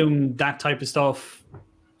 I presume that type of stuff,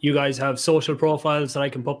 you guys have social profiles that I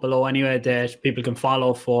can put below anyway that people can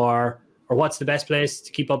follow or what's the best place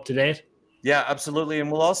to keep up to date? Yeah, absolutely.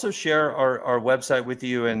 And we'll also share our website with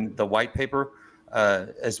you and the white paper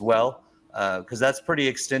as well, because that's pretty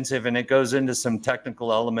extensive and it goes into some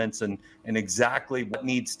technical elements and exactly what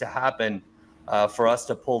needs to happen for us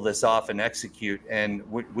to pull this off and execute. And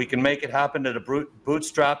we can make it happen at a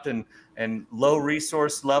bootstrapped and low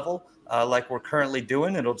resource level like we're currently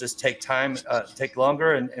doing. It'll just take time, take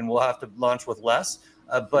longer, and we'll have to launch with less.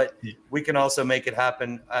 But we can also make it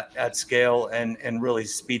happen at scale and really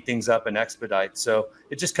speed things up and expedite. So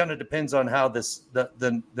it just kind of depends on how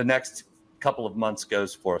the next couple of months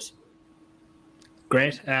goes for us.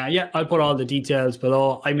 Great. Yeah, I'll put all the details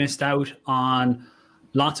below. I missed out on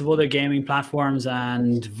lots of other gaming platforms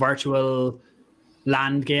and virtual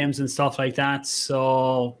land games and stuff like that.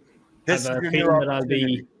 So I have a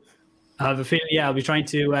feeling that I'll be trying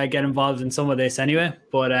to get involved in some of this anyway.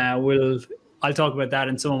 But I'll talk about that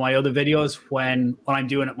in some of my other videos when I'm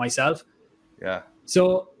doing it myself. Yeah.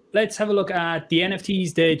 So let's have a look at the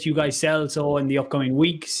NFTs that you guys sell. So in the upcoming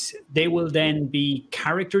weeks, they will then be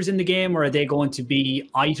characters in the game, or are they going to be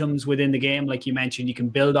items within the game? Like you mentioned, you can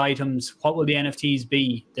build items. What will the NFTs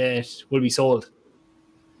be that will be sold?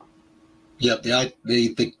 Yeah,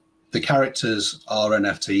 the characters are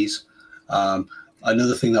NFTs.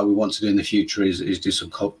 Another thing that we want to do in the future is do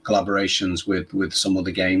some collaborations with some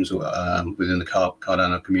other games within the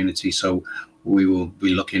Cardano community. So we will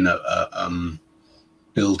be looking at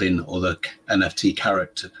building other NFT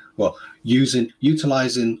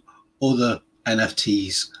utilizing other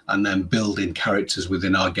NFTs and then building characters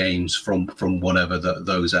within our games from whatever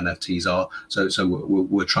those NFTs are. So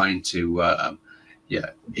we're trying to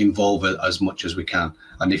involve it as much as we can.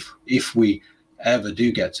 And if we ever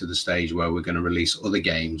do get to the stage where we're going to release other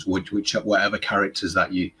games, whatever characters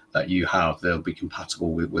that you have, they'll be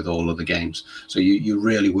compatible with all other games. So you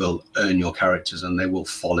really will earn your characters and they will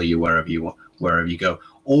follow you wherever you go,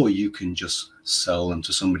 or you can just sell them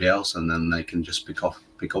to somebody else and then they can just pick up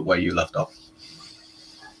where you left off.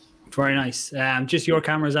 Very nice. Just your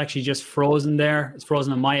camera is actually just frozen there. It's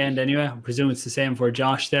frozen on my end anyway. I presume it's the same for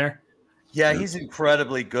Josh there. Yeah, he's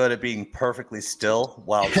incredibly good at being perfectly still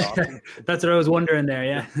while talking. That's what I was wondering there,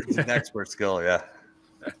 yeah. He's an expert skill, yeah.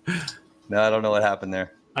 No, I don't know what happened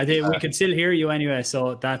there. I think we can still hear you anyway,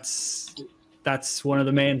 so that's one of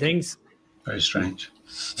the just very strange.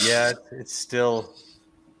 Yeah, it's still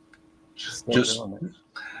just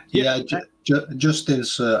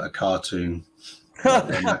insert a cartoon.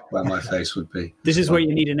 where my face would be. This is where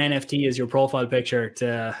you need an NFT as your profile picture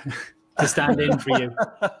to stand in for you.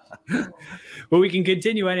 But we can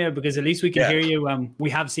continue anyway, because at least we can hear you. We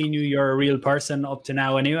have seen you. You're a real person up to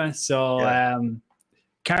now anyway. So,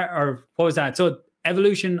 or what was that? So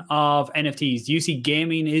evolution of NFTs. Do you see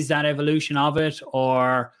gaming? Is that evolution of it?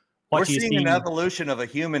 Or what do you see? We're seeing an evolution of a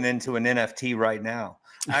human into an NFT right now.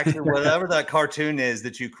 Actually, whatever that cartoon is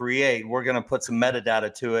that you create, we're going to put some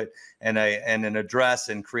metadata to it and an address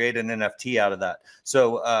and create an NFT out of that.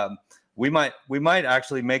 So we might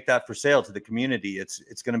actually make that for sale to the community.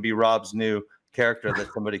 It's going to be Rob's new character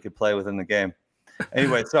that somebody could play within the game.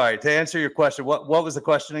 Anyway, sorry, to answer your question, what was the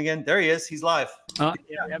question again? There he is. He's live. Just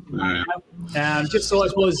so I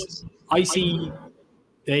suppose I see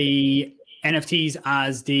the NFTs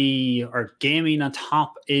as or gaming on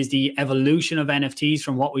top is the evolution of NFTs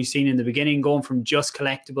from what we've seen in the beginning, going from just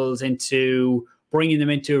collectibles into bringing them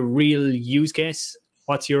into a real use case.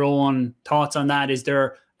 What's your own thoughts on that? Is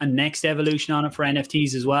there a next evolution on it for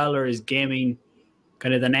NFTs as well, or is gaming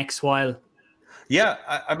kind of the next while? Yeah,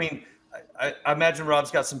 I mean, I imagine Rob's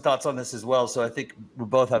got some thoughts on this as well, so I think we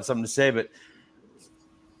both have something to say. But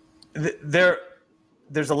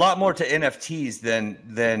there's a lot more to NFTs than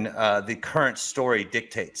the current story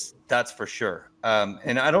dictates. That's for sure.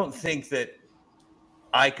 And I don't think that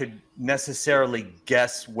I could necessarily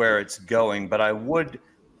guess where it's going, but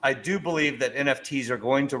I do believe that NFTs are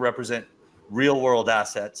going to represent real world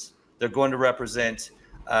assets. They're going to represent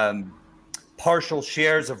partial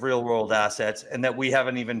shares of real world assets, and that we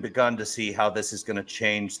haven't even begun to see how this is going to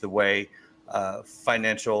change the way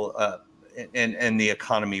financial and the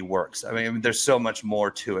economy works. I mean, there's so much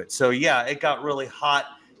more to it. So yeah, it got really hot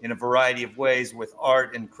in a variety of ways with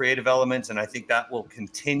art and creative elements, and I think that will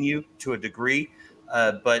continue to a degree.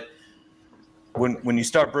 But when you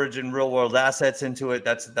start bridging real world assets into it,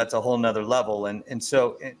 that's a whole nother level. And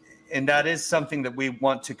so that is something that we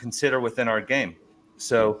want to consider within our game.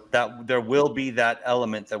 So that there will be that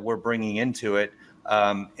element that we're bringing into it,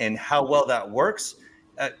 and how well that works.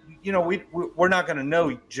 We're not going to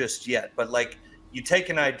know just yet, but like, you take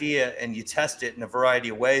an idea and you test it in a variety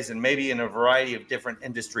of ways, and maybe in a variety of different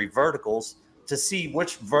industry verticals, to see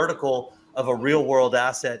which vertical of a real world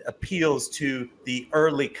asset appeals to the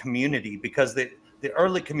early community, because the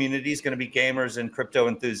early community is going to be gamers and crypto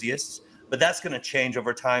enthusiasts, but that's going to change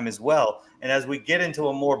over time as well. And as we get into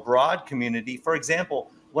a more broad community, for example,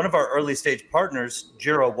 one of our early stage partners,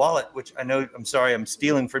 Giro Wallet, which I'm sorry, I'm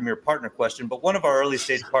stealing from your partner question, but one of our early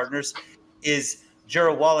stage partners is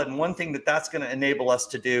Giro Wallet. And one thing that's going to enable us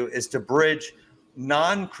to do is to bridge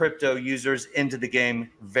non-crypto users into the game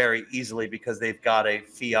very easily, because they've got a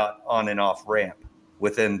fiat on and off ramp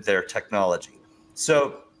within their technology.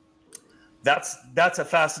 So that's a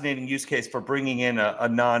fascinating use case for bringing in a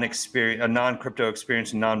non-crypto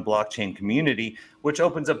experience, non-blockchain community, which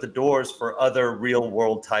opens up the doors for other real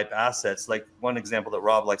world type assets. Like one example that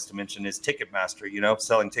Rob likes to mention is Ticketmaster,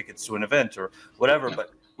 selling tickets to an event or whatever,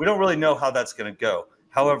 but we don't really know how that's going to go.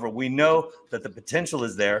 However, we know that the potential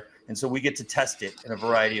is there, and so we get to test it in a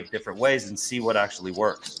variety of different ways and see what actually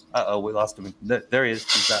works. Uh-oh, we lost him. There he is.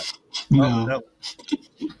 Who's that? No. Oh, no.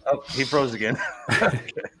 Oh, he froze again.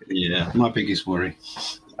 Yeah, my biggest worry.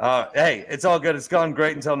 Hey, it's all good. It's gone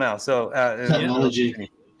great until now. So technology.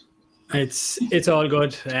 It's all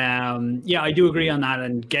good. Yeah, I do agree on that,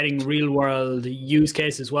 and getting real world use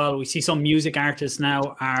case as well. We see some music artists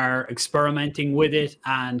now are experimenting with it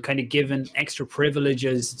and kind of giving extra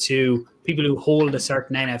privileges to people who hold a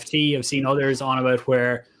certain NFT. I've seen others on about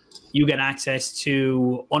where you get access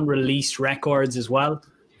to unreleased records as well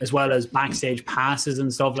as backstage passes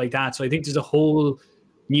and stuff like that. So I think there's a whole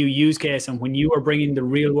new use case, and when you are bringing the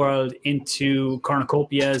real world into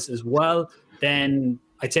Cornucopias as well, then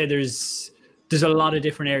I'd say there's a lot of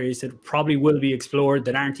different areas that probably will be explored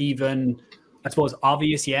that aren't even, I suppose,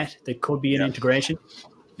 obvious yet. That could be an integration.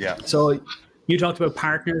 Yeah. So you talked about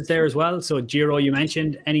partners there as well. So Giro, you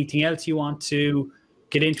mentioned. Anything else you want to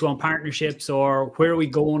get into on partnerships, or where are we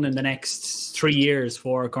going in the next 3 years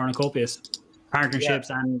for Cornucopias?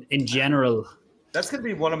 Partnerships and in general. That's going to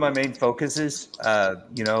be one of my main focuses,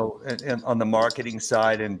 and on the marketing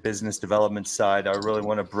side and business development side. I really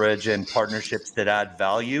want to bridge in partnerships that add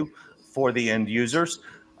value for the end users.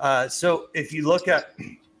 So if you look at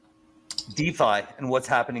DeFi and what's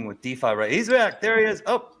happening with DeFi, right? He's back. There he is.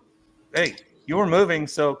 Oh, hey, you were moving,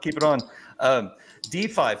 so keep it on.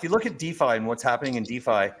 DeFi, if you look at DeFi and what's happening in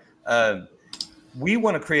DeFi, we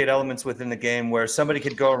want to create elements within the game where somebody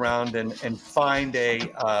could go around and find a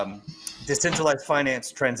decentralized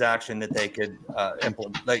finance transaction that they could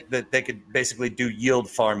implement, like that they could basically do yield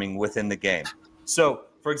farming within the game. So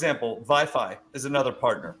for example, Wi-Fi is another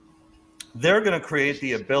partner. They're going to create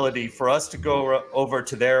the ability for us to go over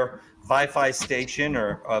to their Wi-Fi station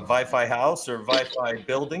or Wi-Fi house or Wi-Fi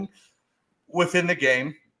building within the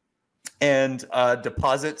game and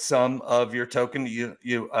deposit some of your token.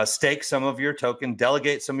 You stake some of your token,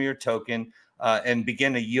 delegate some of your token, and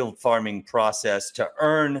begin a yield farming process to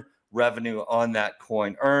earn revenue on that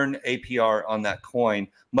coin, earn APR on that coin,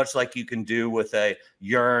 much like you can do with a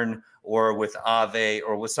Yearn or with Aave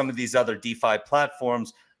or with some of these other DeFi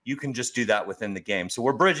platforms. You can just do that within the game. So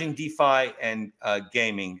we're bridging DeFi and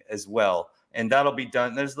gaming as well, and that'll be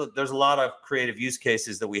done. There's a lot of creative use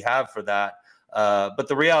cases that we have for that, but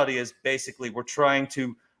the reality is basically we're trying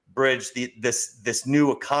to bridge this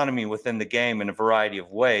new economy within the game in a variety of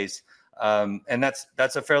ways, and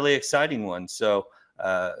that's a fairly exciting one. So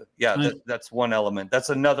yeah, that's one element. That's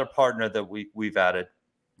another partner that we've added.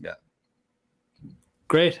 Yeah,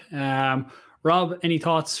 great. Rob, any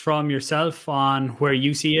thoughts from yourself on where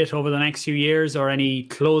you see it over the next few years, or any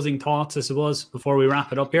closing thoughts, I suppose, before we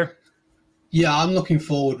wrap it up here? Yeah, I'm looking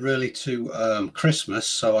forward really to Christmas,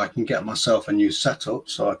 so I can get myself a new setup,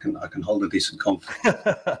 so I can hold a decent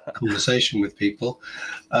conversation with people.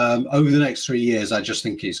 Over the next 3 years, I just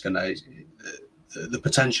think it's going to. The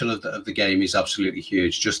potential of the game is absolutely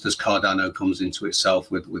huge. Just as Cardano comes into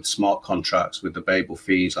itself with smart contracts, with the Babel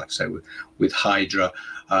fees, like I say, with Hydra,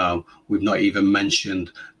 we've not even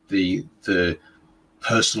mentioned the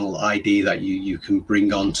personal ID that you can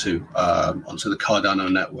bring onto the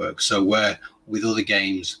Cardano network. So where with other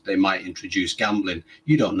games they might introduce gambling,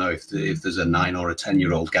 you don't know if there's a 9 or a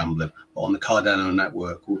 10-year-old gambling, but on the Cardano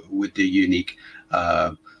network with the unique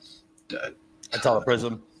Atala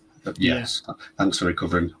Prism. Yes, yeah. Thanks for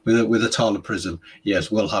recovering. With Atala Prism,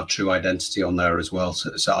 yes, we'll have true identity on there as well.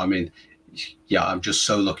 So I mean, yeah, I'm just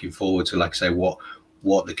so looking forward to, like I say, what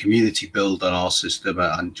the community build on our system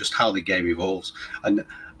and just how the game evolves. And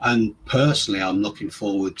personally, I'm looking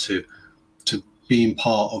forward to being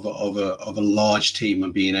part of a large team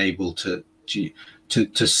and being able to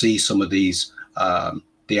see some of these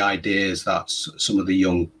the ideas that some of the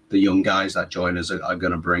young guys that join us are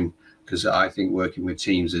going to bring. Because I think working with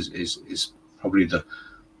teams is probably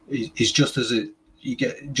is just as you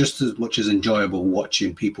get just as much as enjoyable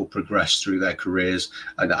watching people progress through their careers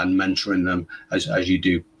and mentoring them as you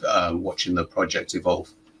do watching the project evolve.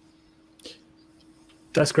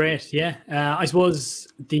 That's great. Yeah, I suppose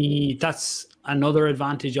that's another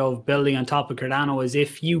advantage of building on top of Cardano is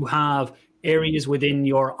if you have areas within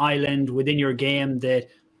your island, within your game that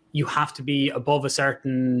you have to be above a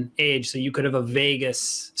certain age. So you could have a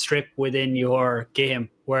Vegas strip within your game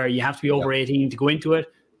where you have to be over 18 to go into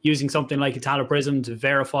it, using something like Atala Prism to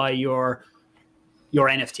verify your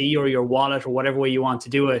NFT or your wallet or whatever way you want to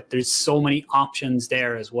do it. There's so many options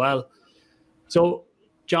there as well. So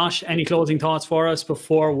Josh, any closing thoughts for us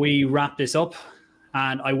before we wrap this up?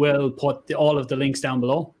 And I will put all of the links down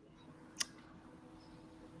below.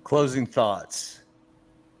 Closing thoughts.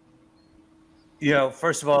 You know,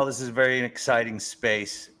 first of all, this is a very exciting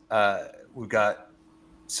space. We've got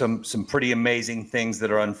some pretty amazing things that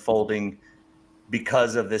are unfolding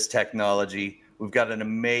because of this technology. We've got an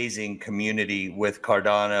amazing community with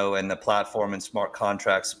Cardano and the platform and smart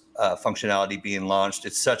contracts functionality being launched.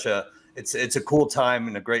 It's a cool time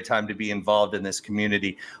and a great time to be involved in this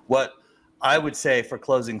community. What I would say for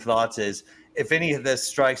closing thoughts is, if any of this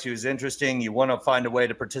strikes you as interesting, you want to find a way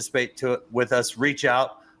to participate with us, reach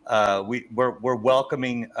out. We're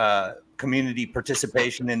welcoming community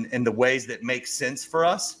participation in the ways that make sense for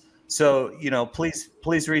us. So, you know, please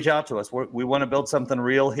reach out to us. We want to build something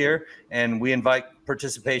real here, and we invite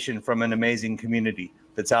participation from an amazing community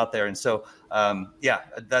that's out there. And so, yeah,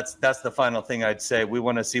 that's the final thing I'd say. We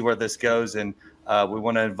want to see where this goes, and we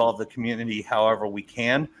want to involve the community however we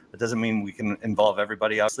can. It doesn't mean we can involve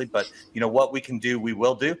everybody, obviously, but you know what we can do, we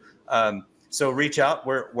will do. So reach out.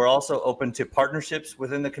 We're also open to partnerships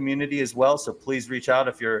within the community as well. So please reach out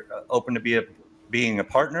if you're open to being a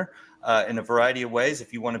partner in a variety of ways.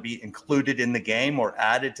 If you want to be included in the game or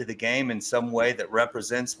added to the game in some way that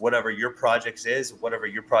represents whatever your project is, whatever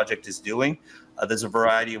your project is doing, there's a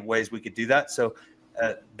variety of ways we could do that. So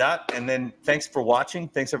and then thanks for watching.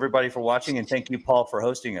 Thanks everybody for watching, and thank you, Paul, for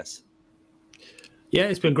hosting us. Yeah,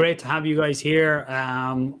 it's been great to have you guys here.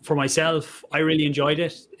 For myself, I really enjoyed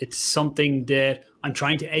it. It's something that I'm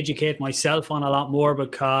trying to educate myself on a lot more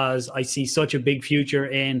because I see such a big future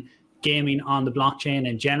in gaming on the blockchain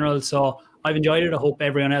in general. So I've enjoyed it. I hope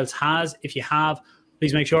everyone else has. If you have,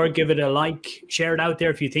 please make sure, give it a like, share it out there.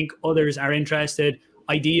 If you think others are interested,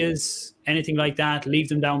 ideas, anything like that, leave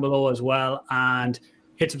them down below as well. And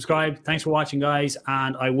hit subscribe. Thanks for watching, guys,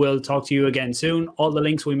 and I will talk to you again soon. All the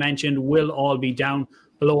links we mentioned will all be down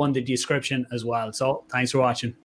below in the description as well. So thanks for watching.